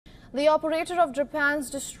The operator of Japan's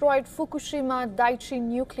destroyed Fukushima Daiichi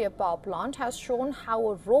nuclear power plant has shown how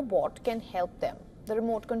a robot can help them. The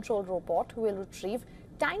remote-controlled robot will retrieve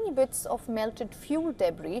tiny bits of melted fuel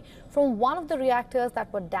debris from one of the reactors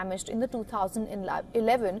that were damaged in the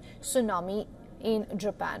 2011 tsunami in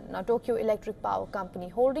Japan. Now, Tokyo Electric Power Company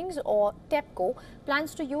Holdings, or TEPCO,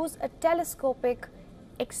 plans to use a telescopic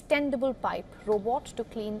extendable pipe robot to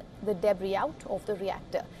clean the debris out of the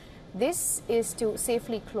reactor. This is to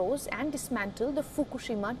safely close and dismantle the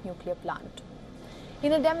Fukushima nuclear plant.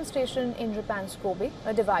 In a demonstration in Japan's Kobe,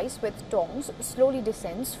 a device with tongs slowly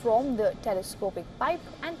descends from the telescopic pipe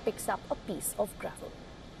and picks up a piece of gravel.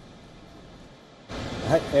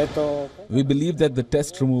 We believe that the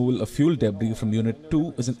test removal of fuel debris from Unit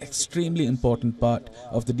 2 is an extremely important part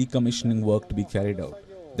of the decommissioning work to be carried out.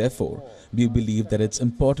 Therefore, we believe that it's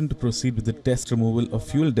important to proceed with the test removal of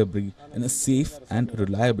fuel debris in a safe and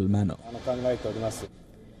reliable manner.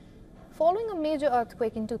 Following a major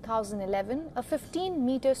earthquake in 2011, a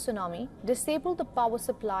 15-meter tsunami disabled the power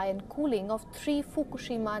supply and cooling of 3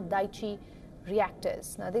 Fukushima Daiichi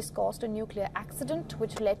reactors. Now, this caused a nuclear accident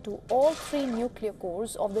which led to all 3 nuclear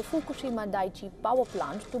cores of the Fukushima Daiichi power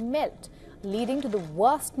plant to melt, leading to the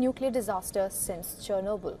worst nuclear disaster since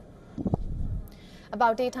Chernobyl.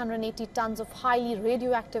 About 880 tons of highly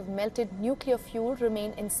radioactive melted nuclear fuel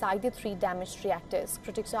remain inside the 3 damaged reactors.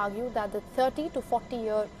 Critics argue that the 30 to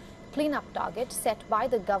 40-year cleanup target set by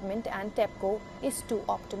the government and TEPCO is too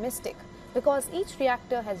optimistic, because each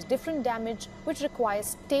reactor has different damage which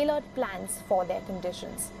requires tailored plans for their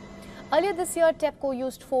conditions. Earlier this year, TEPCO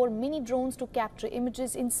used 4 mini drones to capture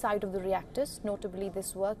images inside of the reactors. Notably,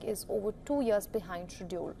 this work is over 2 years behind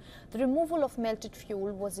schedule. The removal of melted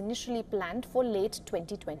fuel was initially planned for late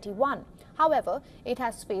 2021. However, it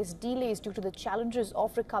has faced delays due to the challenges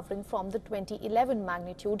of recovering from the 2011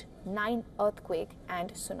 magnitude 9 earthquake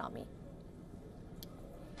and tsunami.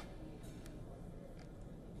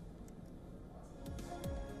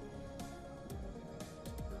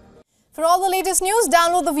 For all the latest news,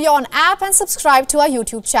 download the WION app and subscribe to our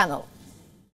YouTube channel.